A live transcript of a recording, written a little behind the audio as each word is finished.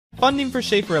Funding for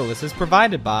Schaefer-Ellis is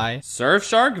provided by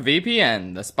Surfshark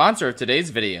VPN, the sponsor of today's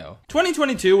video.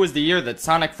 2022 was the year that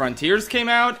Sonic Frontiers came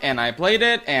out, and I played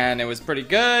it, and it was pretty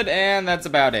good, and that's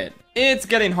about it. It's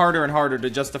getting harder and harder to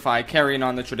justify carrying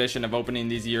on the tradition of opening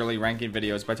these yearly ranking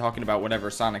videos by talking about whatever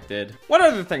Sonic did. What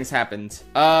other things happened?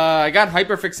 I got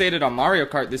hyper-fixated on Mario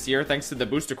Kart this year thanks to the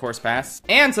Booster Course Pass,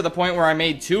 and to the point where I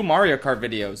made 2 Mario Kart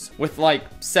videos, with like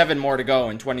 7 more to go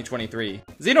in 2023.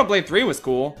 Xenoblade 3 was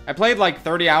cool. I played like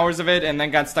 30 hours of it and then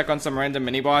got stuck on some random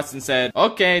mini-boss and said,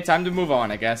 okay, time to move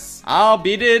on, I guess. I'll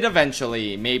beat it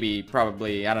eventually, maybe,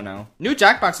 probably, I don't know. New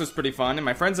Jackbox was pretty fun, and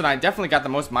my friends and I definitely got the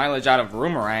most mileage out of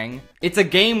Roomerang. It's a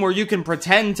game where you can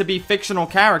pretend to be fictional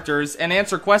characters and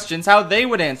answer questions how they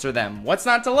would answer them. What's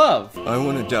not to love? I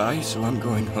want to die, so I'm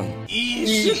going home.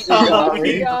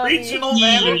 Regional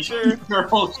manager.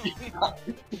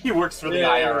 He works for the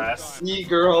IRS.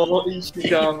 E-girl,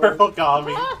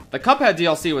 Gabi. The Cuphead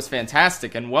DLC was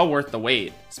fantastic and well worth the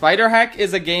wait. Spider Hack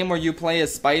is a game where you play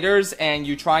as spiders and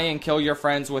you try and kill your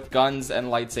friends with guns and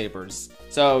lightsabers.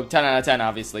 So, 10 out of 10,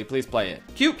 obviously. Please play it.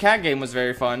 Cute Cat Game was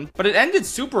very fun, but it ended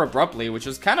super abruptly, which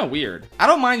was kind of weird. I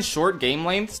don't mind short game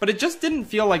lengths, but it just didn't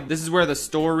feel like this is where the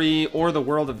story or the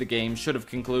world of the game should have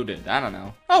concluded. I don't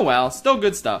know. Oh well, still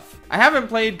good stuff. I haven't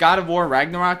played God of War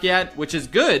Ragnarok yet, which is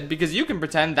good because you can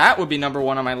pretend that would be number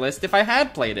 1 on my list if I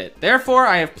had played it. Therefore,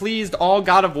 I have pleased all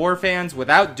God of War fans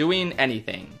without doing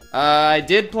anything. I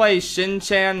did play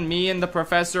Shin-Chan, Me and the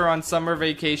Professor on Summer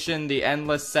Vacation, The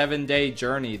Endless 7-Day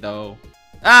Journey, though.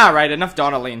 Alright, enough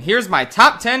dawdling. Here's my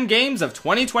top 10 games of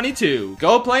 2022.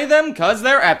 Go play them, cause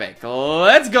they're epic.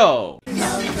 Let's go!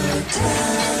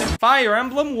 Fire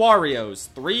Emblem Warriors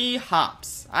 3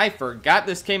 Hops. I forgot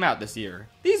this came out this year.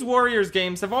 These Warriors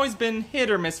games have always been hit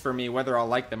or miss for me whether I'll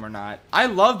like them or not. I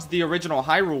loved the original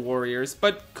Hyrule Warriors,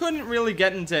 but couldn't really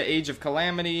get into Age of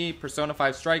Calamity, Persona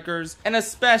 5 Strikers, and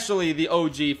especially the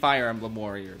OG Fire Emblem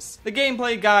Warriors. The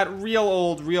gameplay got real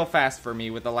old real fast for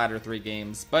me with the latter 3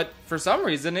 games, but for some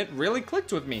reason it really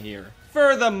clicked with me here.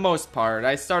 For the most part,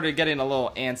 I started getting a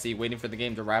little antsy waiting for the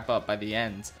game to wrap up by the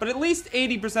end, but at least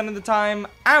 80% of the time,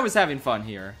 I was having fun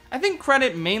here. I think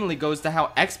credit mainly goes to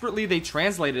how expertly they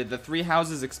translated the Three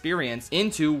Houses experience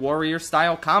into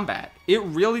warrior-style combat. It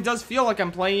really does feel like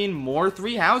I'm playing more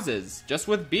Three Houses, just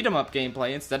with beat-em-up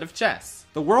gameplay instead of chess.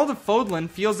 The world of Fodlan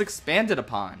feels expanded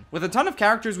upon, with a ton of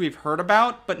characters we've heard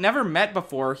about, but never met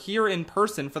before here in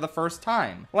person for the first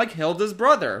time. Like Hilda's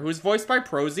brother, who's voiced by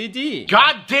ProZD.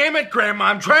 God damn it, Grandma,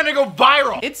 I'm trying to go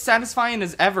viral! It's satisfying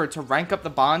as ever to rank up the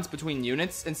bonds between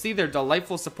units and see their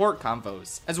delightful support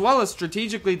combos, as well as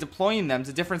strategically deploying them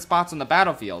to different spots on the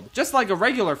battlefield, just like a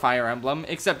regular Fire Emblem,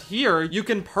 except here, you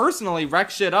can personally wreck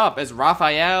shit up as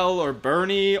Raphael, or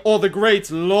Bernie, or the great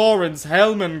Lawrence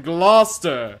Hellman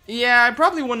Gloucester. Yeah, I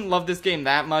probably wouldn't love this game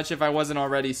that much if I wasn't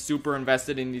already super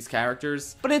invested in these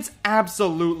characters, but it's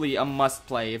absolutely a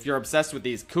must-play if you're obsessed with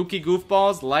these kooky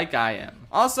goofballs like I am.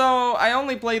 Also, I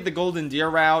only played the Golden Deer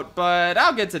route, but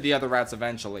I'll get to the other routes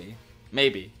eventually.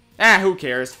 Maybe. Who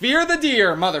cares? Fear the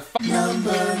deer, motherfucker.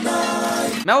 Number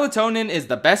 9. Melatonin is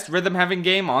the best rhythm-having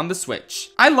game on the Switch.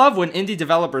 I love when indie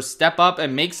developers step up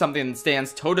and make something that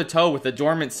stands toe-to-toe with a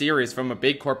dormant series from a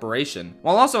big corporation,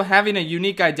 while also having a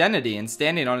unique identity and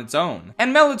standing on its own.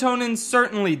 And Melatonin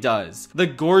certainly does. The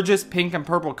gorgeous pink and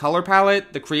purple color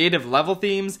palette, the creative level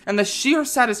themes, and the sheer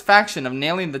satisfaction of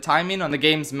nailing the timing on the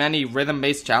game's many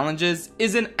rhythm-based challenges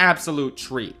is an absolute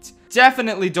treat.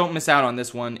 Definitely don't miss out on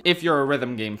this one if you're a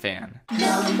rhythm game fan.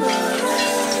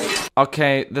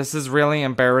 Okay, this is really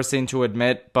embarrassing to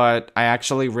admit, but I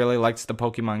actually really liked the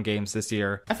Pokemon games this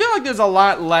year. I feel like there's a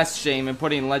lot less shame in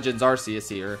putting Legends Arceus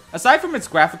here. Aside from its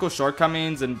graphical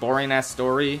shortcomings and boring-ass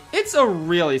story, it's a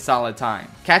really solid time.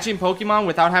 Catching Pokemon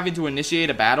without having to initiate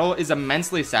a battle is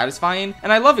immensely satisfying,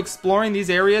 and I love exploring these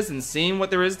areas and seeing what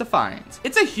there is to find.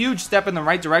 It's a huge step in the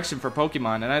right direction for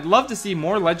Pokemon, and I'd love to see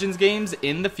more Legends games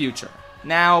in the future.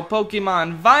 Now,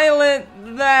 Pokemon Violet,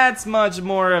 that's much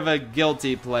more of a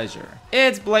guilty pleasure.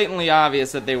 It's blatantly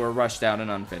obvious that they were rushed out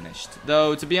and unfinished.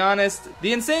 Though, to be honest,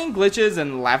 the insane glitches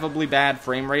and laughably bad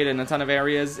frame rate in a ton of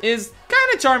areas is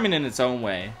kinda charming in its own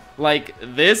way. Like,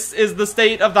 this is the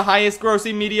state of the highest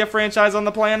grossing media franchise on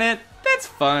the planet? That's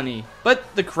funny.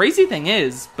 But the crazy thing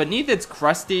is, beneath its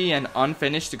crusty and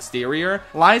unfinished exterior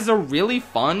lies a really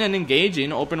fun and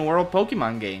engaging open world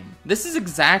Pokemon game. This is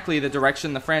exactly the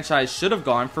direction the franchise should have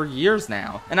gone for years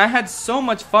now, and I had so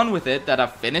much fun with it that a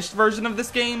finished version of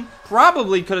this game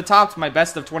probably could have topped my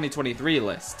best of 2023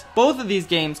 list. Both of these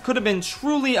games could have been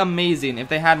truly amazing if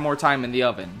they had more time in the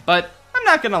oven, but I'm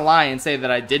I'm not gonna lie and say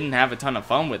that I didn't have a ton of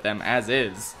fun with them as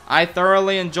is. I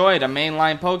thoroughly enjoyed a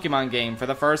mainline Pokemon game for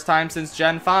the first time since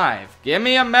Gen 5. Give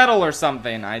me a medal or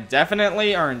something, I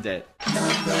definitely earned it.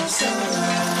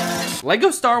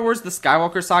 LEGO Star Wars The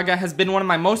Skywalker Saga has been one of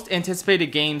my most anticipated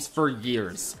games for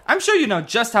years. I'm sure you know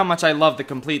just how much I love the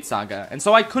complete saga, and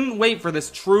so I couldn't wait for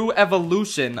this true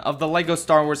evolution of the LEGO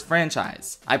Star Wars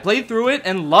franchise. I played through it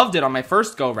and loved it on my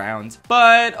first go-round,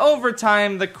 but over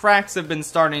time the cracks have been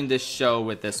starting to show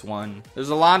with this one. There's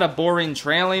a lot of boring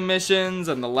trailing missions,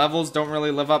 and the levels don't really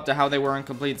live up to how they were in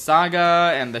Complete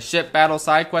Saga, and the ship battle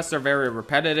side quests are very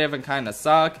repetitive and kinda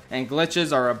suck, and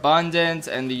glitches are abundant,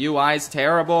 and the UI's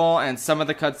terrible, and some of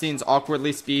the cutscenes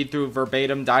awkwardly speed through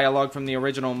verbatim dialogue from the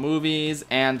original movies,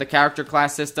 and the character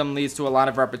class system leads to a lot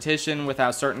of repetition with how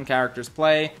certain characters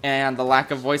play, and the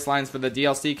lack of voice lines for the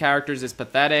DLC characters is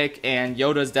pathetic, and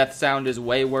Yoda's death sound is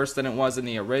way worse than it was in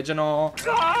the original.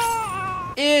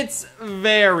 It's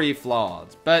very flawed,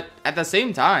 but at the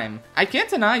same time, I can't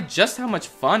deny just how much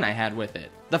fun I had with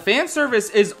it. The fan service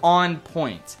is on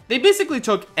point. They basically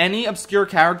took any obscure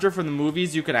character from the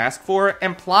movies you could ask for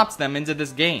and plopped them into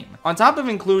this game, on top of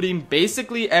including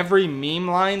basically every meme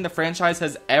line the franchise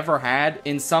has ever had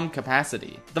in some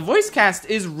capacity. The voice cast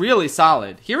is really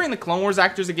solid. Hearing the Clone Wars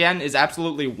actors again is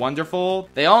absolutely wonderful.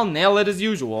 They all nail it as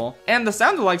usual, and the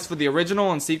sound-alikes for the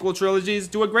original and sequel trilogies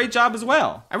do a great job as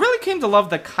well. I really came to love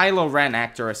the Kylo Ren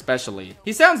actor especially.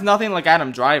 He sounds nothing like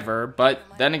Adam Driver, but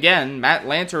then again, Matt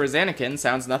Lanter as Anakin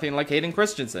sounds nothing like Hayden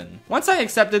Christensen. Once I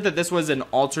accepted that this was an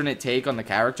alternate take on the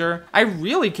character, I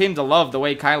really came to love the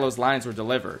way Kylo's lines were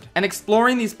delivered. And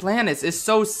exploring these planets is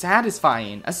so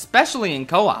satisfying, especially in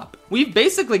co-op. We've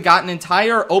basically got an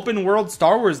entire open world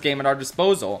Star Wars game at our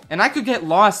disposal, and I could get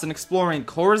lost in exploring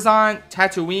Coruscant,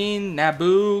 Tatooine,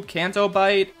 Naboo, Canto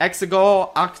Bight,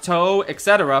 Exegol, Ahch-To,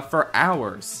 etc. for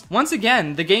hours. Once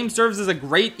again, the game serves as a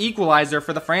great equalizer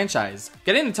for the franchise,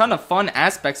 getting a ton of fun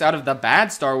aspects out of the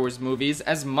bad Star Wars movies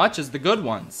as much as the good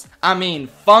ones. I mean,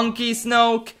 Funky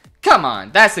Snoke? Come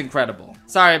on, that's incredible.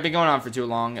 Sorry, I've been going on for too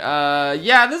long.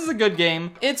 Yeah, this is a good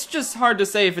game. It's just hard to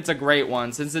say if it's a great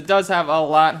one, since it does have a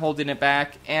lot holding it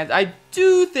back, and I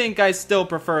do think I still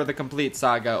prefer the complete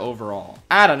saga overall.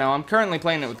 I don't know, I'm currently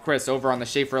playing it with Chris over on the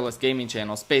Schaeferless Gaming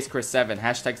channel,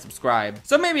 SpaceChris7, #subscribe.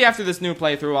 So maybe after this new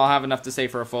playthrough, I'll have enough to say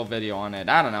for a full video on it.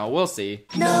 I don't know, we'll see.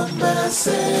 Number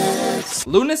 6.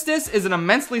 Lunistis is an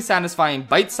immensely satisfying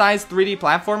bite-sized 3D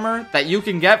platformer that you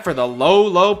can get for the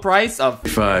low price of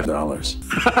 $5.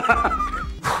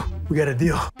 We got a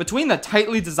deal. Between the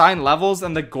tightly designed levels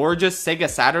and the gorgeous Sega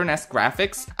Saturn-esque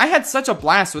graphics, I had such a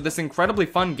blast with this incredibly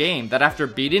fun game that after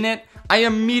beating it, I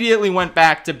immediately went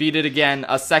back to beat it again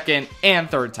a second and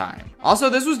third time. Also,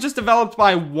 this was just developed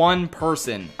by one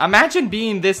person. Imagine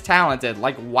being this talented,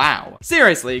 like wow.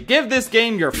 Seriously, give this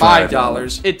game your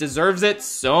 $5. It deserves it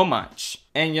so much.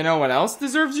 And you know what else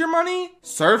deserves your money?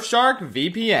 Surfshark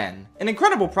VPN. An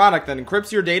incredible product that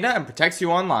encrypts your data and protects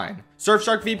you online.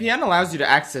 Surfshark VPN allows you to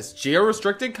access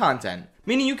geo-restricted content,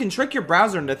 meaning you can trick your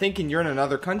browser into thinking you're in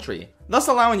another country, thus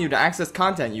allowing you to access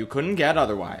content you couldn't get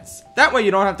otherwise. That way you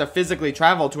don't have to physically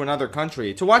travel to another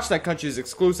country to watch that country's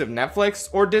exclusive Netflix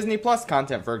or Disney Plus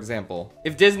content, for example.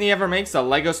 If Disney ever makes a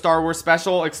LEGO Star Wars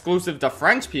special exclusive to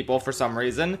French people for some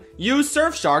reason, use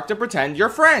Surfshark to pretend you're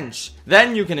French.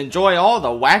 Then you can enjoy all the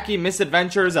wacky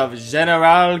misadventures of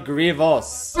General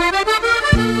Grievous.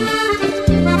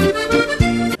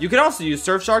 You can also use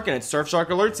Surfshark and its Surfshark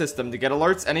alert system to get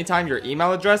alerts anytime your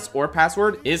email address or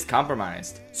password is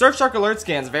compromised. Surfshark Alert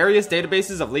scans various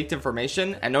databases of leaked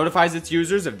information and notifies its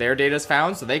users if their data is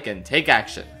found so they can take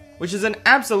action, which is an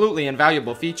absolutely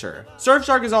invaluable feature.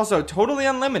 Surfshark is also totally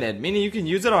unlimited, meaning you can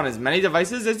use it on as many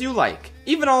devices as you like,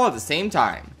 even all at the same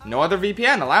time. No other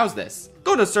VPN allows this.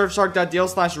 Go to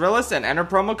surfshark.deal/Rillis and enter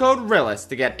promo code RILLIS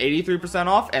to get 83%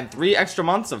 off and 3 extra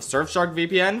months of Surfshark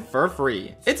VPN for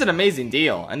free. It's an amazing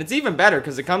deal, and it's even better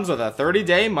because it comes with a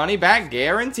 30-day money-back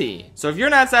guarantee. So if you're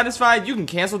not satisfied, you can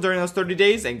cancel during those 30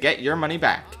 days and get your money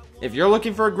back. If you're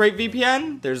looking for a great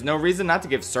VPN, there's no reason not to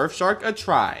give Surfshark a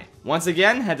try. Once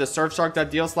again, head to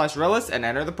surfshark.deal/Rillis and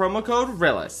enter the promo code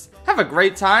RILLIS. Have a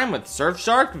great time with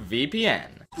Surfshark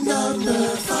VPN. Number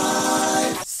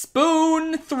 5.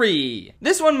 Spoon 3.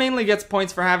 This one mainly gets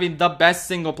points for having the best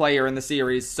single player in the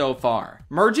series so far,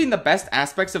 merging the best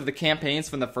aspects of the campaigns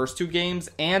from the first 2 games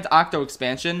and Octo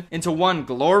expansion into one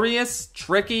glorious,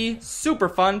 tricky, super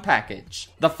fun package.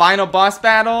 The final boss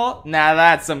battle? Now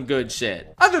that's some good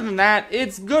shit. Other than that,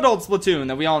 it's good old Splatoon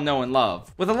that we all know and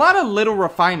love, with a lot of little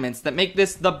refinements that make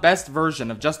this the best version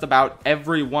of just about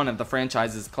every one of the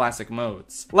franchise's classic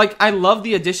modes. Like, I love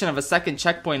the addition of a second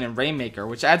checkpoint in Rainmaker,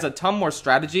 which adds a ton more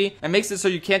strategy strategy and makes it so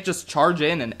you can't just charge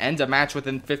in and end a match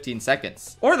within 15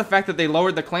 seconds. Or the fact that they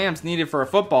lowered the clams needed for a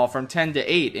football from 10 to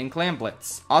 8 in Clam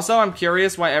Blitz. Also, I'm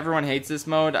curious why everyone hates this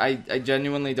mode. I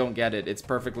genuinely don't get it. It's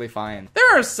perfectly fine.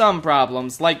 There are some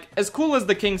problems, like as cool as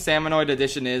the King Salmonoid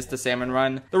edition is to Salmon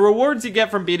Run, the rewards you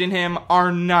get from beating him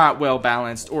are not well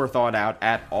balanced or thought out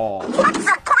at all.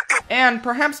 And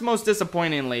perhaps most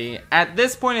disappointingly, at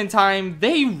this point in time,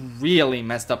 they really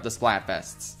messed up the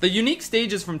Splatfests. The unique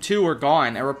stages from 2 are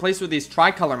gone and replaced with these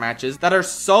tricolor matches that are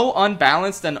so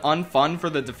unbalanced and unfun for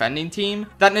the defending team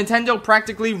that Nintendo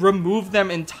practically removed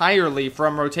them entirely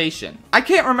from rotation. I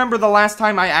can't remember the last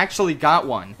time I actually got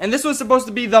one, and this was supposed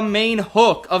to be the main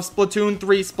hook of Splatoon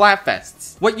 3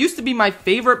 Splatfests. What used to be my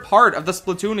favorite part of the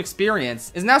Splatoon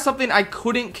experience is now something I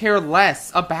couldn't care less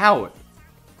about.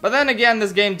 But then again,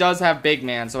 this game does have Big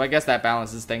Man, so I guess that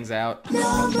balances things out.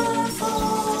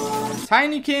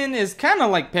 Tinykin is kinda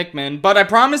like Pikmin, but I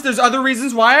promise there's other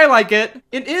reasons why I like it.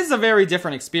 It is a very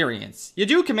different experience. You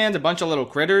do command a bunch of little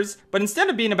critters, but instead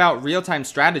of being about real-time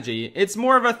strategy, it's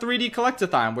more of a 3D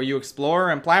collectathon where you explore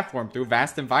and platform through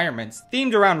vast environments,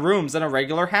 themed around rooms in a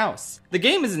regular house. The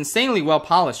game is insanely well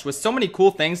polished with so many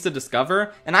cool things to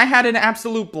discover, and I had an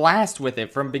absolute blast with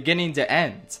it from beginning to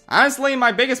end. Honestly,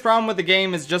 my biggest problem with the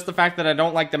game is just the fact that I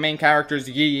don't like the main character's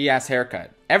yee-yee-ass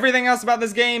haircut. Everything else about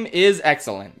this game is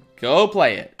excellent. Go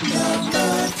play it.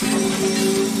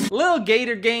 Little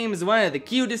Gator Game is one of the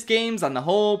cutest games on the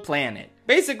whole planet.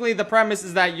 Basically, the premise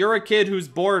is that you're a kid who's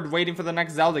bored waiting for the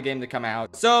next Zelda game to come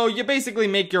out, so you basically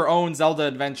make your own Zelda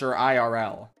adventure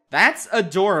IRL. That's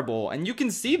adorable, and you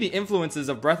can see the influences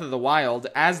of Breath of the Wild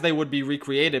as they would be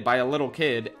recreated by a little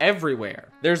kid everywhere.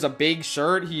 There's a big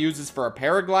shirt he uses for a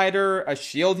paraglider, a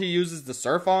shield he uses to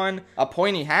surf on, a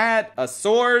pointy hat, a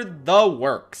sword, the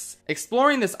works.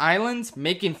 Exploring this island,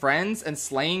 making friends, and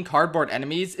slaying cardboard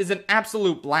enemies is an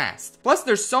absolute blast. Plus,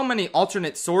 there's so many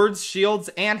alternate swords, shields,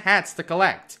 and hats to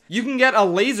collect. You can get a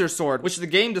laser sword, which the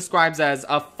game describes as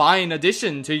a fine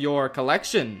addition to your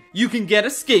collection. You can get a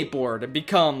skateboard and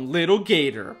become Little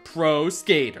Gator, Pro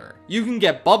Skater. You can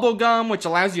get bubblegum, which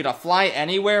allows you to fly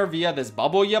anywhere via this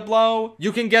bubble you blow.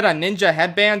 You can get a ninja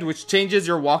headband, which changes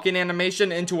your walking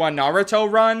animation into a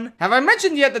Naruto run. Have I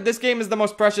mentioned yet that this game is the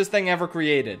most precious thing ever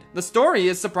created? The story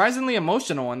is surprisingly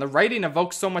emotional, and the writing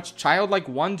evokes so much childlike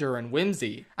wonder and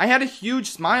whimsy. I had a huge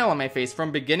smile on my face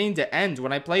from beginning to end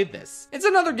when I played this. It's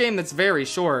another game that's very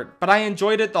short, but I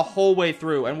enjoyed it the whole way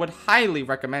through and would highly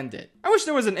recommend it. I wish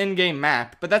there was an in-game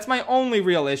map, but that's my only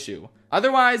real issue.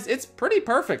 Otherwise, it's pretty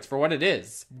perfect for what it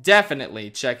is. Definitely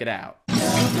check it out.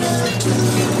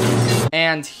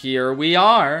 And here we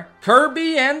are,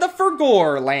 Kirby and the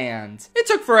Forgore Land. It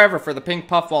took forever for the pink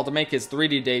puffball to make his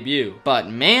 3D debut, but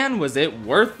man was it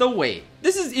worth the wait.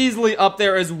 This is easily up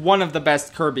there as one of the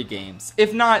best Kirby games,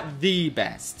 if not the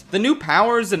best. The new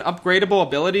powers and upgradable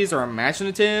abilities are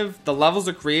imaginative, the levels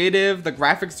are creative, the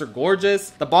graphics are gorgeous,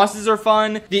 the bosses are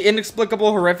fun, the inexplicable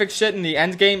horrific shit in the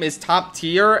endgame is top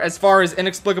tier as far as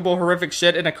inexplicable horrific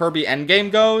shit in a Kirby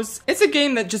endgame goes. It's a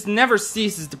game that just never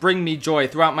ceases to bring me joy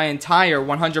throughout my entire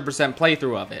 100%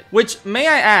 playthrough of it. Which, may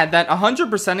I add that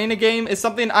 100%ing a game is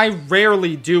something I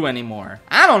rarely do anymore.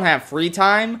 I don't have free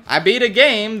time. I beat a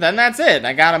game, then that's it.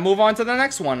 I gotta move on to the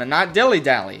next one and not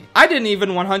dilly-dally. I didn't even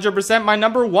 100% my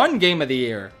number 1 game of the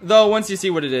year. Though once you see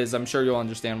what it is, I'm sure you'll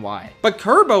understand why. But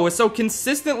Kerbo is so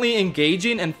consistently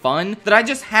engaging and fun that I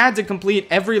just had to complete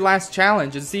every last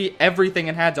challenge and see everything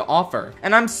it had to offer.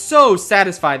 And I'm so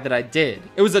satisfied that I did.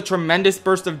 It was a tremendous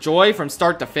burst of joy from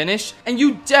start to finish, and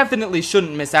you definitely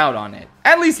shouldn't miss out on it.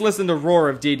 At least listen to Roar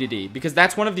of DDD, because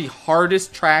that's one of the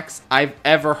hardest tracks I've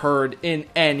ever heard in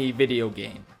any video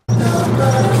game.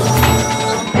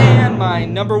 And my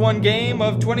number 1 game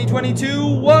of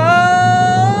 2022 was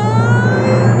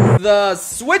the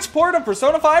Switch port of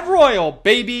Persona 5 Royal,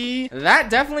 baby! That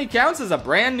definitely counts as a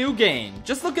brand new game.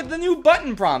 Just look at the new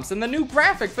button prompts and the new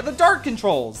graphic for the dart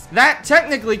controls. That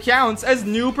technically counts as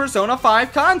new Persona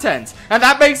 5 content, and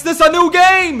that makes this a new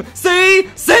game! See?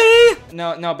 See?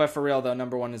 No, but for real though,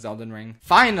 number 1 is Elden Ring.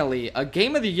 Finally, a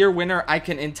Game of the Year winner I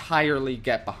can entirely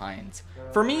get behind.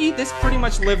 For me, this pretty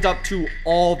much lived up to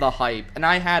all the hype, and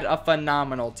I had a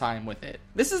phenomenal time with it.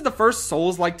 This is the first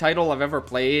Souls-like title I've ever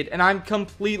played, and I'm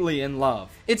completely in love.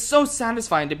 It's so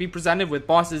satisfying to be presented with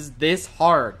bosses this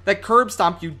hard, that curb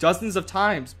stomp you dozens of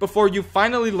times before you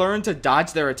finally learn to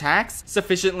dodge their attacks,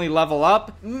 sufficiently level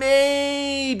up,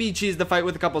 maybe cheese the fight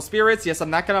with a couple spirits, yes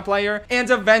I'm that kind of player, and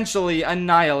eventually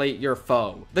annihilate your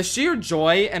foe. The sheer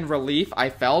joy and relief I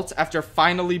felt after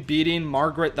finally beating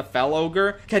Margaret the Fell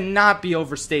Ogre cannot be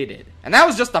overstated. And that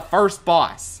was just the first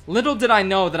boss. Little did I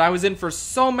know that I was in for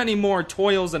so many more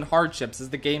toils and hardships as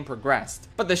the game progressed.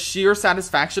 But the sheer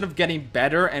satisfaction of getting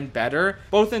better and better,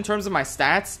 both in terms of my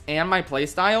stats and my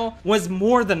playstyle, was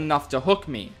more than enough to hook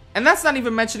me. And that's not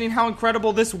even mentioning how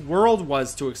incredible this world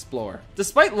was to explore.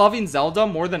 Despite loving Zelda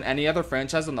more than any other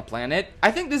franchise on the planet, I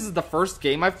think this is the first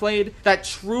game I've played that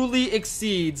truly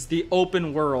exceeds the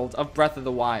open world of Breath of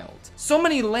the Wild. So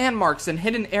many landmarks and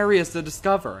hidden areas to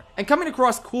discover, and coming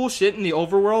across cool shit in the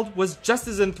overworld was just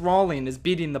as enthralling as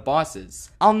beating the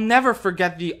bosses. I'll never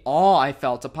forget the awe I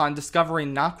felt upon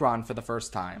discovering Nokron for the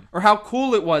first time, or how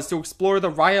cool it was to explore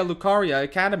the Raya Lucaria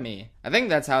Academy. I think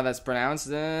that's how that's pronounced.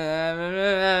 This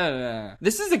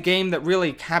is a game that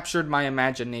really captured my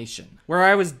imagination, where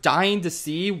I was dying to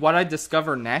see what I'd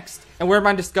discover next, and where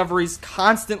my discoveries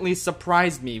constantly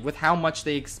surprised me with how much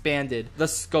they expanded the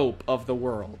scope of the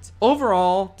world.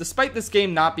 Overall, despite this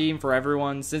game not being for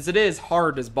everyone, since it is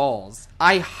hard as balls,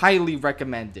 I highly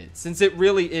recommend it, since it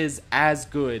really is as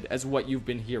good as what you've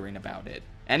been hearing about it.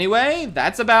 Anyway,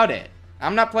 that's about it.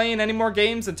 I'm not playing any more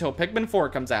games until Pikmin 4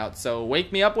 comes out, so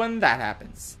wake me up when that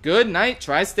happens. Good night,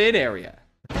 Tri-State area.